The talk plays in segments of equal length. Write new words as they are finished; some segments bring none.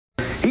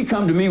He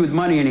come to me with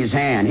money in his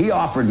hand. He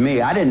offered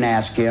me. I didn't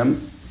ask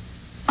him.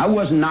 I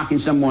wasn't knocking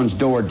someone's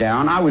door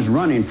down. I was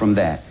running from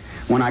that.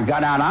 When I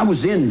got out, I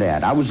was in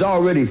that. I was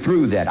already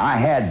through that. I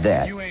had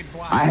that.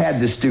 I had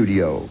the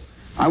studio.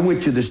 I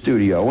went to the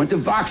studio. I went to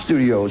Vox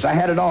Studios. I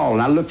had it all.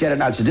 And I looked at it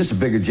and I said, this is a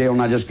bigger jail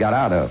than I just got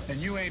out of.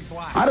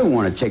 I don't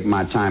want to take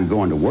my time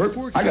going to work.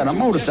 I got a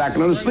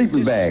motorcycle and a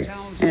sleeping bag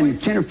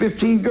and 10 or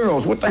 15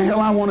 girls. What the hell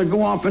I want to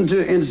go off and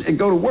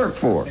go to work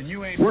for?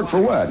 Work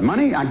for what?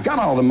 Money? I got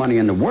all the money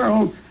in the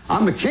world.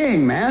 I'm the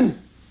king, man.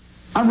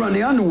 I run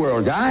the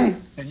underworld, guy.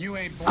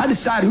 I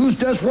decide who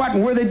does what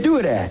and where they do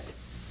it at.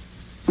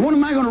 What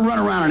am I going to run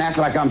around and act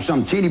like I'm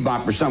some teeny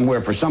bopper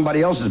somewhere for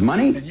somebody else's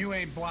money?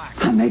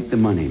 I make the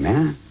money,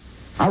 man.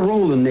 I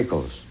roll the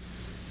nickels.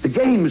 The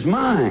game is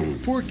mine.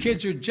 Poor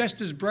kids are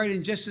just as bright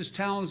and just as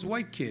talented as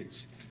white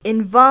kids.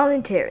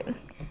 Involuntary.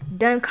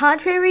 Done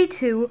contrary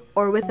to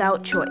or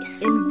without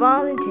choice.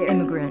 Involuntary.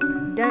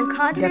 Immigrant. Done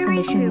contrary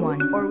Definition to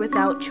 1. or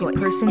without choice. A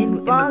person who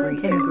immigrates.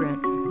 Involuntary.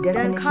 Immigrant.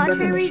 Done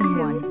contrary Definition to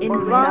 1. or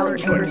without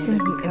choice. Person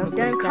who comes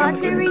Done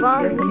contrary to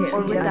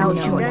or without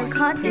choice. Done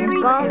contrary to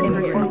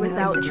or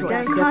without choice.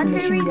 Done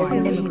contrary to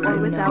or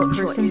without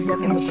choice.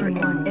 Definition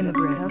 1.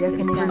 Immigrant.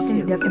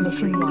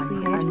 Definition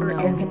 1. Plant or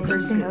unknown.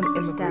 Person who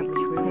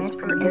established. Plant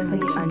or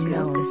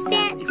unknown.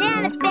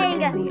 Santana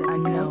finger.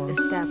 Unknown.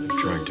 Established.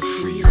 Trying to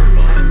free your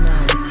mind.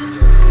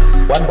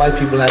 What white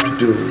people have to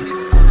do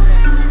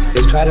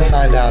is try to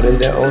find out in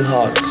their own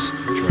hearts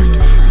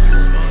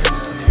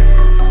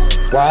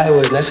why it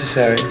was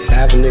necessary to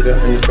have a nigger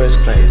in the first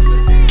place.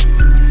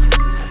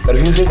 But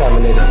if you think I'm a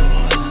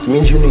nigger, it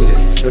means you need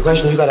it. The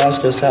question you gotta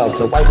ask yourself,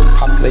 the white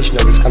population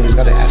of this country's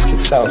gotta ask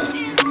itself.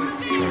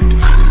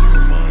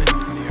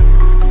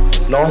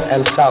 North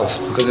and South,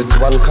 because it's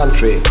one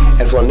country,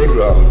 and for a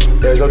Negro,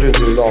 there is no difference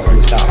between North and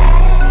the South.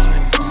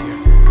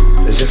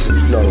 There's just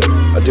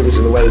a difference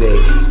in the way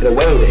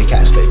they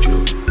castrate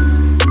you.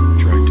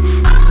 Trying to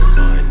free your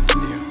mind,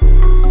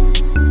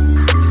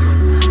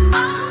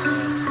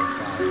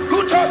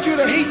 Who taught you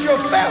to hate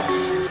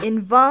yourself?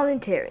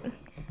 Involuntary.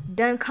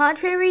 Done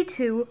contrary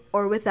to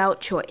or without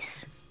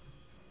choice.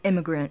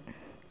 Immigrant.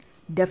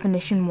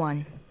 Definition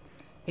 1.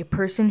 A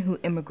person who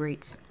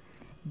immigrates.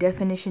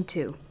 Definition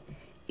 2.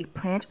 A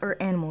plant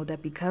or animal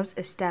that becomes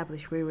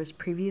established where it was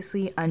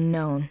previously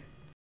unknown.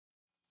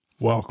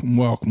 Welcome,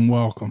 welcome,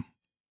 welcome.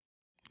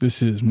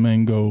 This is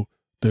Mango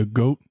the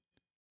Goat.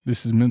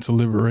 This is Mental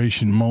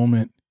Liberation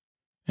Moment.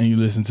 And you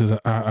listen to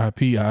the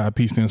IIP.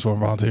 IIP stands for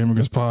Involuntary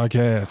Immigrants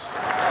Podcast.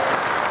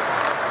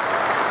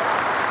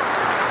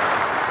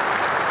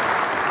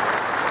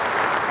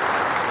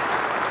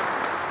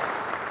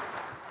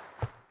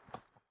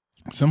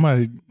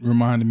 Somebody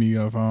reminded me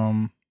of,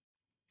 well,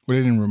 they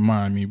didn't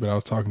remind me, but I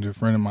was talking to a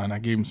friend of mine. I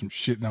gave him some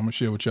shit that I'm going to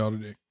share with y'all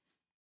today.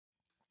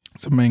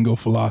 It's a Mango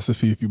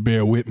philosophy, if you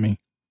bear with me.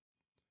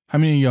 How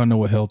many of y'all know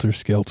what Helter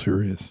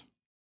Skelter is?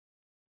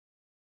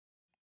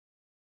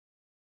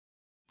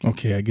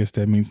 Okay, I guess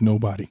that means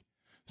nobody.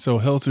 So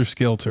Helter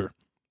Skelter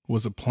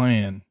was a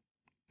plan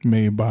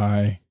made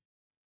by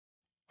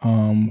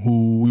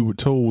who we were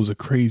told was a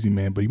crazy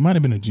man, but he might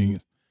have been a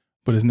genius.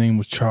 But his name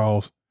was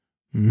Charles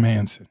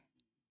Manson.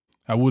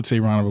 I would say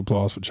round of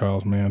applause for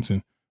Charles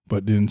Manson,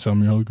 but then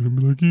some of y'all are going to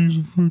be like, he's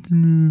a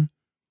fucking...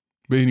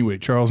 But anyway,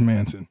 Charles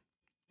Manson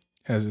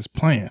has this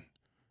plan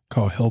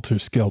called Helter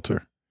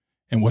Skelter.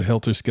 And what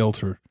Helter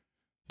Skelter,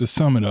 to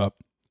sum it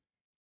up,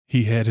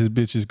 he had his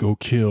bitches go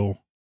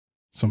kill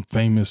some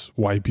famous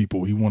white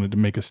people. He wanted to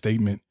make a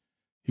statement.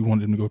 He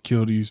wanted them to go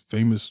kill these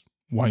famous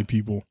white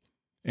people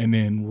and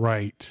then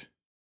write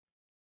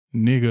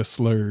nigger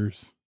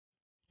slurs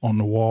on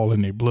the wall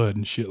in their blood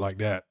and shit like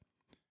that.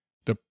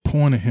 The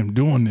point of him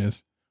doing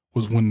this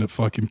was when the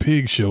fucking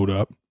pigs showed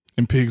up,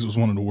 and pigs was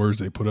one of the words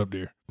they put up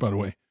there, by the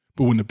way.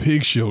 But when the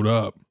pigs showed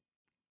up,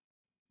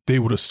 they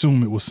would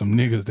assume it was some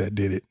niggas that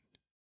did it.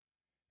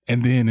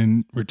 And then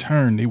in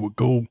return, they would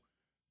go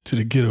to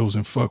the ghettos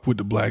and fuck with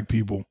the black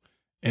people.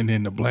 And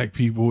then the black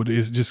people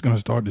is just going to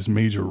start this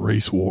major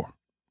race war,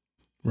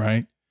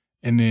 right?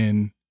 And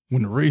then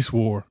when the race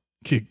war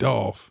kicked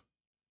off,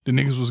 the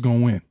niggas was going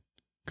to win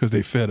because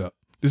they fed up.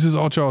 This is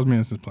all Charles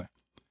Manson's plan.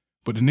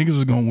 But the niggas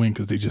was going to win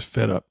because they just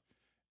fed up.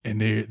 And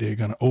they're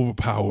going to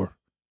overpower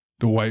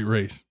the white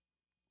race.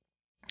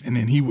 And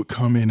then he would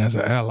come in as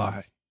an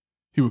ally.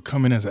 He would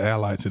come in as an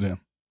ally to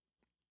them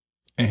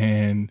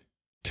and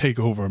take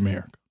over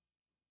America.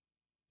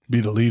 Be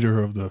the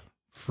leader of the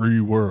free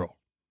world.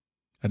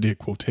 I did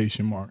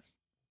quotation marks.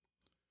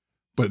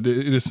 But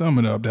to sum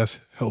it up, that's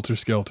Helter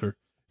Skelter.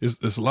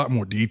 There's a lot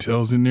more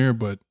details in there,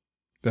 but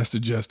that's the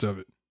gist of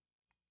it.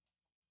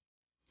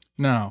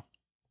 Now,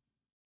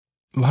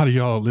 a lot of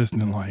y'all are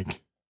listening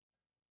like,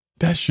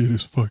 that shit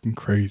is fucking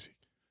crazy.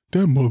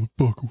 That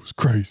motherfucker was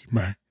crazy,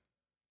 man.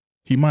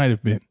 He might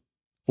have been,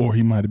 or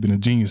he might have been a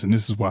genius, and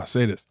this is why I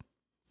say this.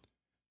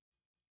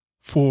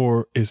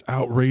 For as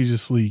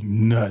outrageously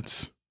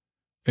nuts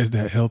as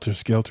that Helter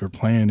Skelter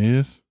plan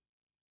is,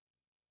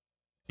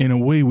 in a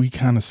way we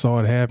kind of saw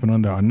it happen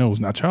under our nose.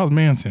 Now, Charles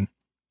Manson,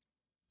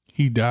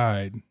 he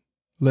died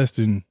less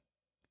than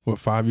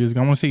 5 years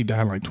ago? I want to say he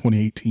died in like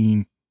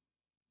 2018.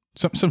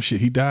 Some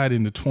shit. He died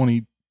in the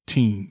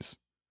 20-teens,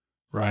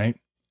 right?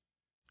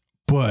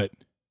 But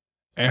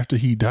after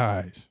he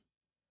dies,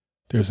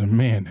 there's a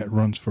man that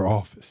runs for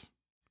office.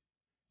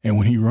 And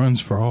when he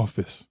runs for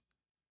office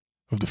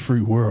of the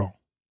free world,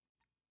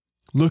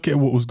 look at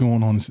what was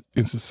going on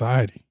in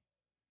society.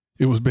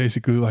 It was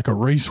basically like a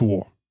race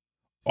war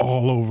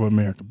all over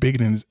America, bigger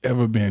than it's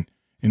ever been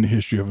in the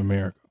history of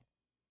America,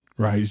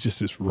 right? It's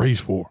just this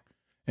race war.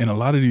 And a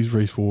lot of these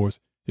race wars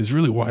is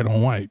really white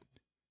on white.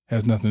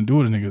 Has nothing to do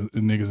with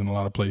the niggas in a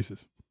lot of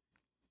places.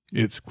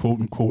 It's quote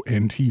unquote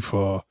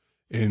Antifa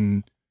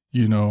and,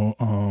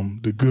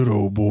 the good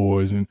old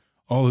boys and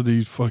all of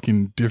these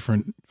fucking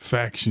different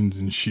factions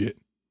and shit,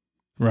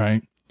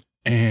 right?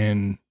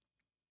 And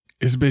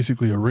it's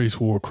basically a race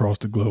war across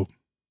the globe.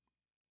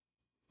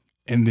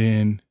 And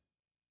then,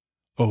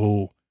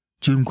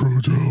 Jim Crow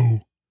Joe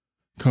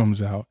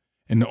comes out,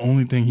 and the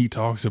only thing he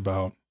talks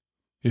about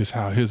is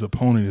how his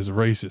opponent is a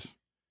racist.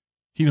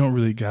 He don't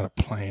really got a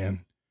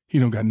plan. He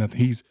don't got nothing.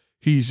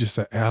 He's just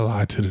an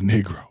ally to the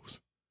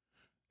Negroes.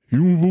 You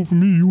don't vote for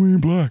me, you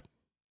ain't black.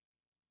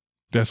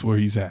 That's where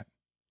he's at.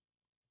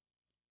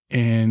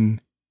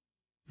 And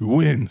he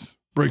wins,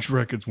 breaks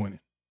records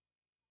winning.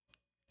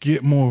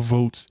 Get more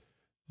votes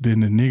than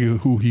the nigga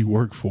who he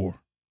worked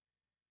for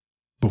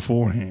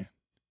beforehand.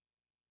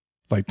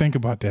 Like, think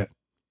about that.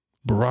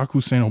 Barack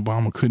Hussein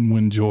Obama couldn't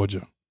win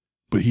Georgia,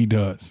 but he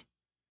does.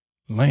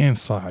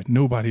 Landslide.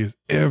 Nobody has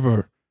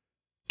ever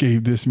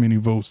gave this many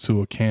votes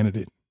to a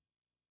candidate.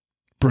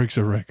 Breaks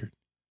a record.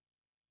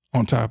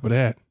 On top of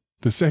that,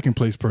 the second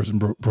place person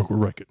broke a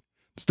record.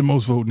 It's the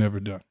most voting ever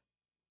done.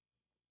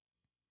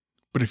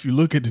 But if you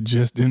look at the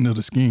just end of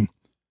the scheme,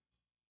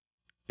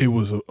 it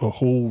was a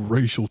whole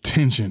racial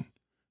tension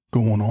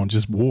going on,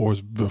 just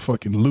wars, the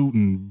fucking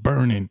looting,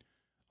 burning.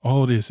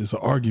 All this is an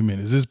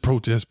argument. Is this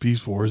protest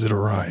peaceful or is it a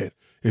riot?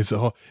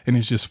 And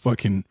it's just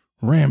fucking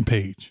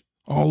rampage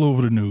all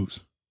over the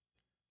news.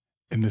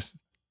 And this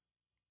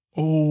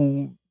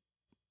old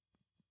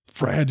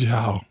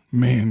fragile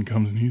man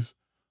comes and he's,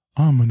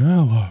 I'm an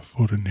ally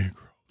for the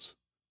Negroes.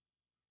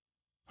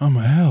 I'm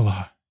an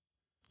ally.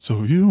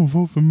 So if you don't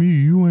vote for me,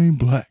 you ain't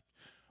black,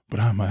 but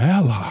I'm an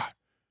ally.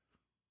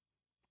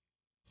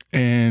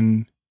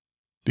 And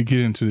to get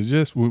into the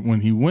gist,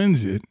 when he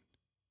wins it,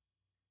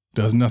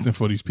 does nothing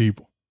for these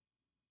people.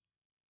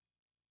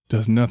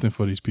 Does nothing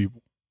for these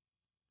people.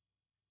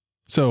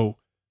 So,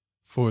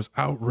 for as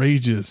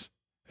outrageous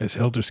as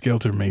Helter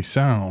Skelter may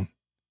sound,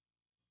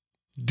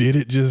 did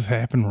it just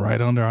happen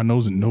right under our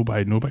nose and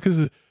nobody knew about it?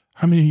 Because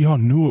how many of y'all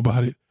knew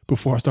about it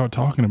before I started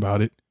talking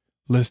about it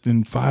less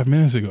than 5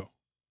 minutes ago?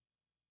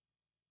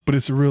 But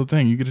it's a real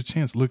thing. You get a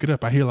chance, look it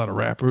up. I hear a lot of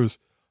rappers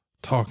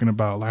talking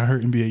about, like I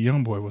heard NBA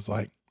Youngboy was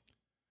like,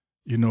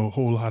 a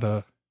whole lot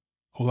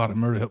of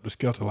murder Helter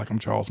Skelter, like I'm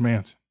Charles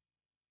Manson.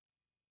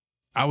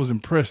 I was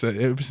impressed.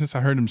 Ever since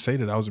I heard him say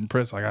that, I was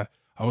impressed. Like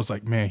I was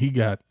like, man, he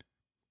got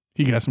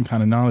some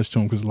kind of knowledge to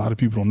him, because a lot of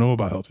people don't know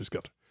about Helter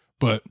Skelter.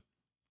 But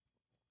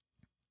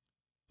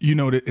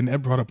and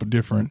that brought up a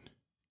different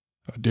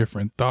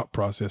thought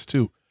process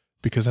too,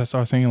 because I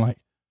started thinking like,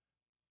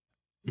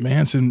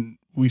 Manson,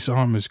 we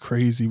saw him as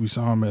crazy. We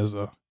saw him as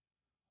a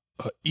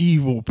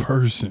evil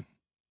person.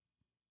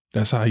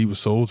 That's how he was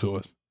sold to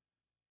us.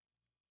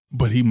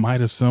 But he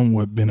might have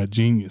somewhat been a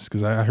genius,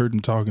 because I heard him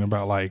talking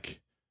about like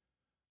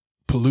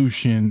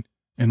pollution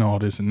and all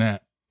this and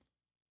that.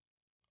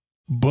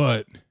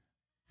 But,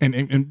 and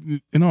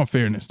in all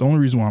fairness, the only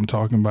reason why I'm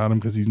talking about him,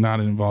 because he's not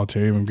an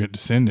involuntary immigrant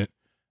descendant,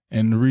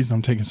 and the reason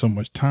I'm taking so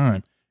much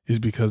time is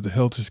because the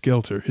Helter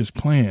Skelter, his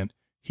plan,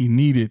 he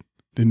needed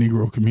the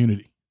Negro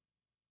community.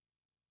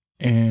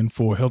 And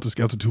for Helter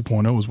Skelter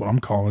 2.0 is what I'm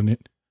calling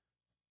it,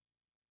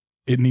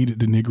 it needed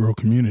the Negro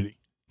community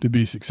to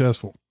be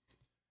successful.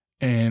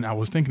 And I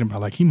was thinking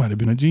about, like, he might have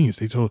been a genius.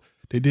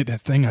 They did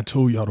that thing I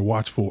told y'all to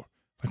watch for.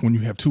 Like when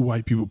you have two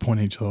white people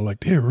pointing at each other like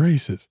they're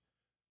racist.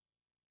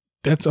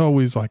 That's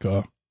always like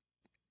an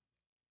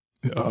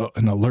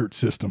alert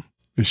system.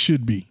 It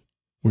should be,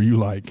 where you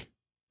like,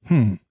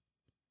 And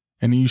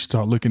then you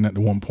start looking at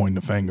the one pointing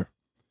the finger.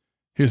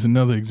 Here's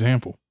another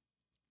example.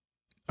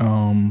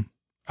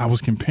 I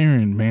was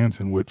comparing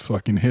Manson with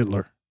fucking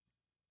Hitler.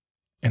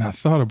 And I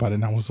thought about it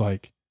and I was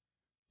like,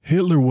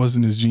 Hitler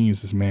wasn't as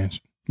genius as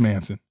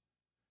Manson.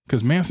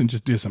 Because Manson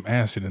just did some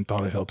acid and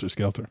thought of Helter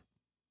Skelter.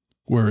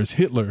 Whereas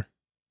Hitler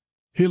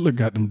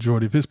got the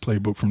majority of his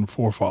playbook from the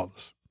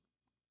forefathers.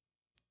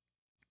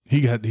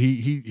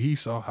 He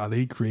saw how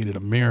they created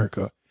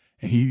America,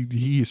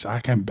 and I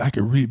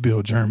can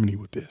rebuild Germany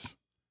with this.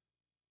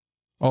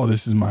 All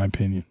this is my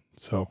opinion.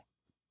 So,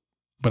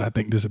 but I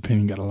think this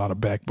opinion got a lot of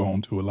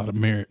backbone to it, a lot of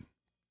merit.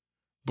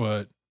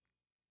 But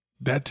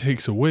that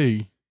takes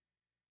away,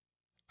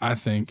 I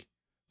think,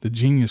 the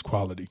genius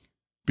quality,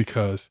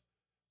 because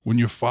when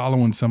you're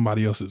following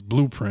somebody else's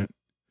blueprint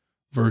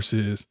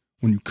versus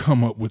when you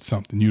come up with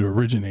something, you're the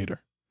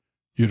originator.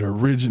 You're the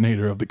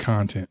originator of the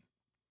content.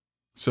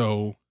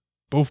 So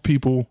both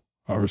people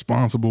are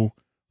responsible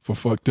for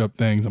fucked up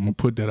things. I'm going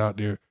to put that out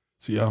there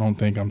So y'all don't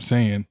think I'm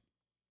saying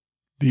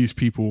these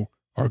people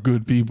are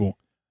good people.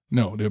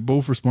 No, they're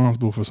both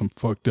responsible for some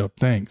fucked up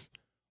things.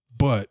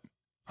 But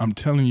I'm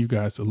telling you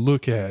guys to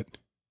look at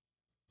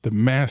the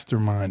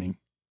masterminding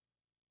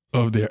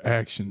of their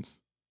actions,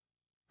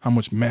 how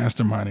much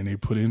masterminding they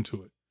put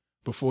into it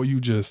before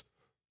you just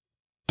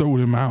throw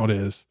them out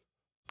as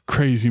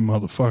crazy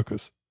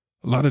motherfuckers.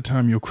 A lot of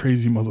time your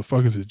crazy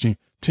motherfuckers is genius.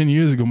 10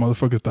 years ago,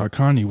 motherfuckers thought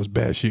Kanye was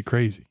batshit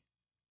crazy.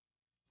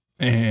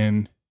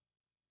 And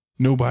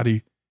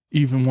nobody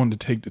even wanted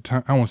to take the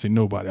time. I won't say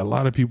nobody. A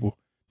lot of people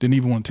didn't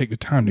even want to take the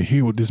time to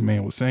hear what this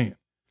man was saying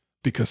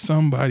because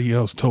somebody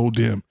else told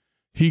them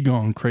he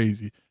gone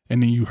crazy.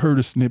 And then you heard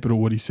a snippet of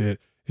what he said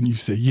and you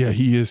said, yeah,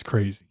 he is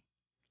crazy.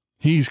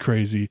 He's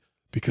crazy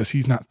because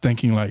he's not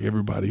thinking like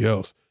everybody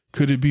else.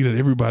 Could it be that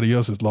everybody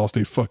else has lost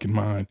their fucking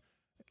mind?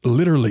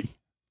 Literally.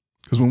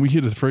 Because when we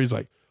hear the phrase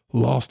like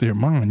lost their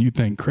mind, you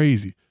think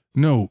crazy.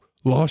 No,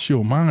 lost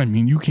your mind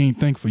mean you can't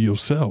think for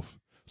yourself.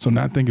 So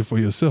not thinking for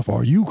yourself,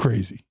 are you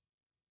crazy?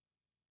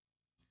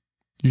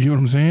 You get what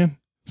I'm saying?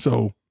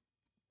 So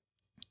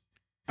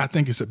I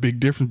think it's a big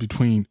difference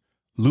between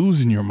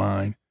losing your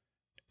mind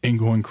and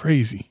going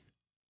crazy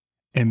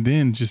and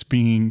then just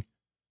being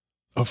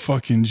a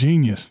fucking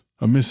genius,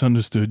 a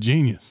misunderstood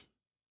genius.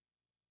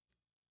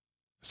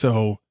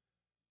 So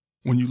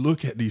when you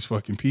look at these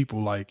fucking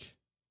people, like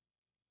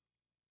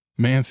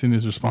Manson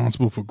is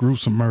responsible for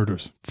gruesome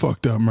murders,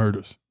 fucked up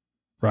murders,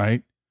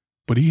 right?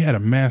 But he had a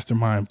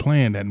mastermind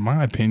plan that, in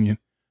my opinion,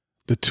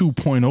 the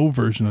 2.0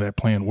 version of that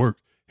plan worked.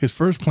 His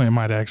first plan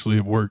might actually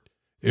have worked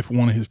if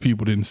one of his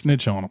people didn't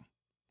snitch on him.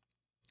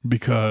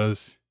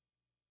 Because,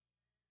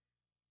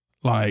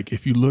 like,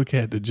 if you look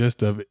at the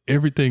gist of it,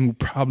 everything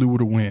probably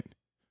would have went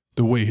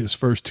the way his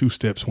first 2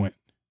 steps went.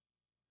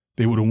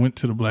 They would have went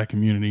to the black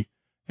community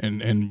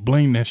and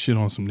blamed that shit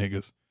on some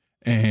niggas.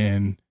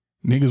 And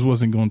niggas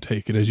wasn't going to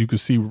take it. As you can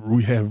see,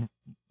 we have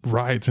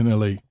riots in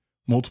LA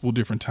multiple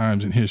different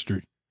times in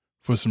history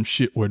for some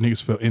shit where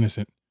niggas felt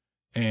innocent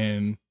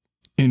and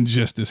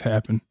injustice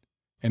happened.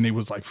 And they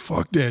was like,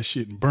 fuck that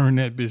shit and burn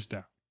that bitch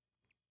down.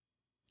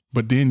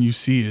 But then you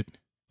see it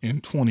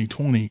in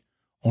 2020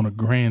 on a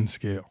grand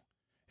scale.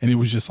 And it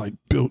was just like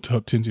built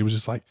up tension. It was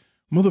just like,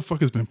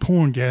 motherfuckers been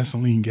pouring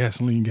gasoline.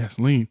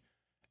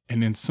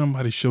 And then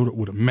somebody showed up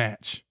with a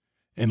match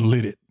and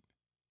lit it.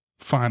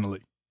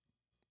 Finally.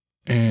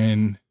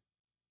 And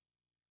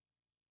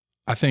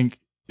I think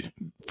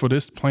for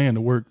this plan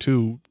to work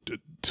too, the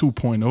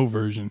 2.0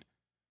 version,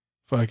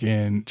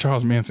 fucking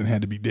Charles Manson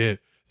had to be dead.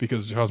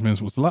 Because if Charles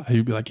Manson was alive,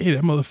 he'd be like, hey,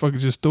 that motherfucker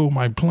just stole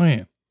my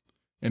plan.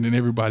 And then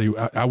everybody,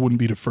 I wouldn't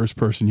be the first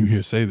person you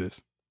hear say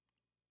this.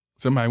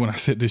 Somebody, when I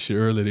said this shit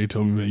earlier, they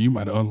told me, man, you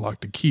might have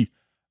unlocked the key.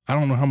 I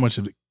don't know how much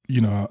of the,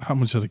 how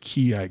much of the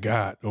key I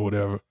got or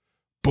whatever,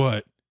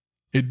 but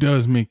it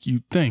does make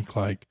you think,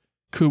 like,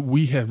 could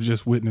we have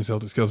just witnessed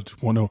Helter Skelter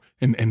 2.0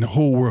 and the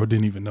whole world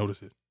didn't even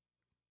notice it?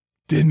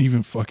 Didn't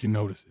even fucking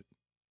notice it.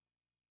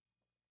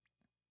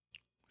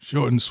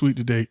 Short and sweet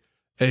today.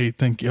 Hey,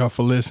 thank y'all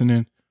for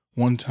listening.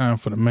 One time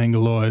for the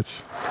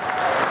Mangaloids.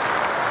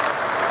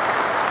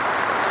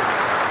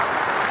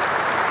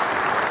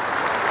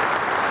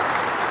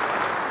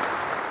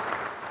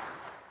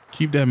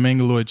 Keep that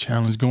Mangaloid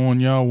challenge going,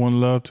 y'all. One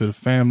love to the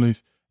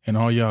families and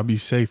all y'all be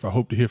safe. I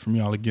hope to hear from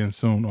y'all again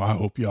soon, or I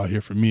hope y'all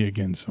hear from me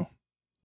again soon.